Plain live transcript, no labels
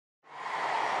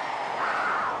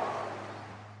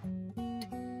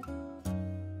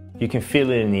You can feel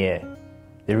it in the air.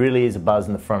 There really is a buzz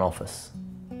in the front office.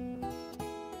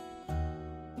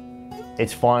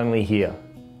 It's finally here,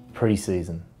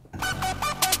 pre-season.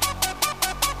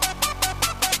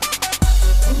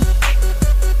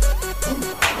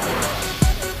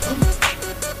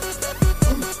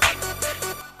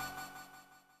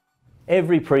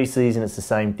 Every pre-season it's the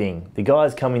same thing. The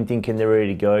guys come in thinking they're ready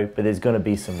to go, but there's going to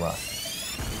be some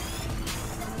rust.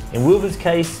 In Wilbur's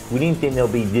case, we didn't think there'll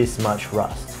be this much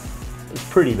rust. It's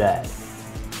pretty bad.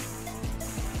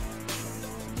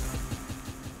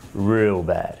 Real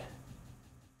bad.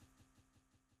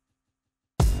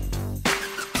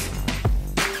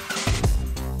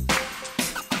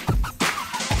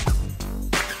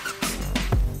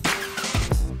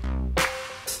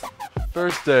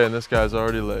 First day and this guy's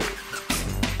already late.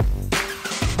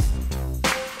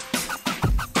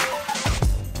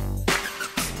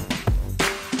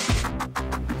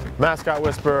 Mascot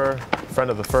Whisperer, friend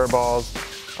of the Furballs.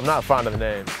 I'm not fond of the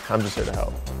name, I'm just here to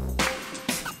help.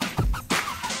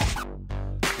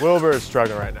 Wilbur is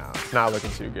struggling right now. It's not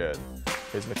looking too good.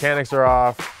 His mechanics are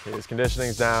off, his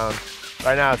conditioning's down.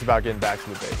 Right now it's about getting back to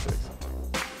the basics.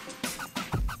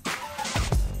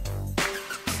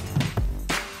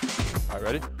 All right,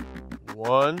 ready?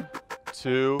 1,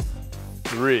 2,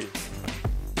 3. All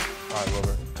right,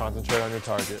 Wilbur, concentrate on your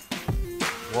target.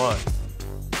 1,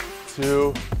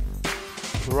 2,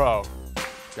 throw.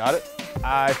 Got it?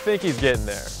 I think he's getting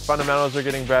there. Fundamentals are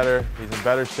getting better. He's in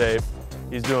better shape.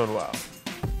 He's doing well.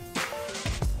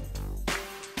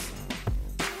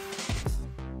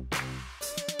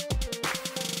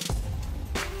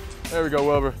 There we go,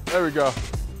 Wilbur. There we go.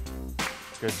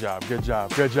 Good job, good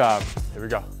job, good job. Here we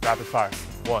go. Rapid fire.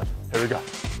 1. Here we go.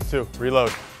 2.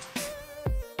 Reload.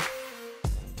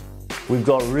 We've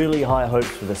got really high hopes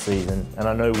for the season, and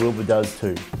I know Wilbur does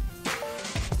too.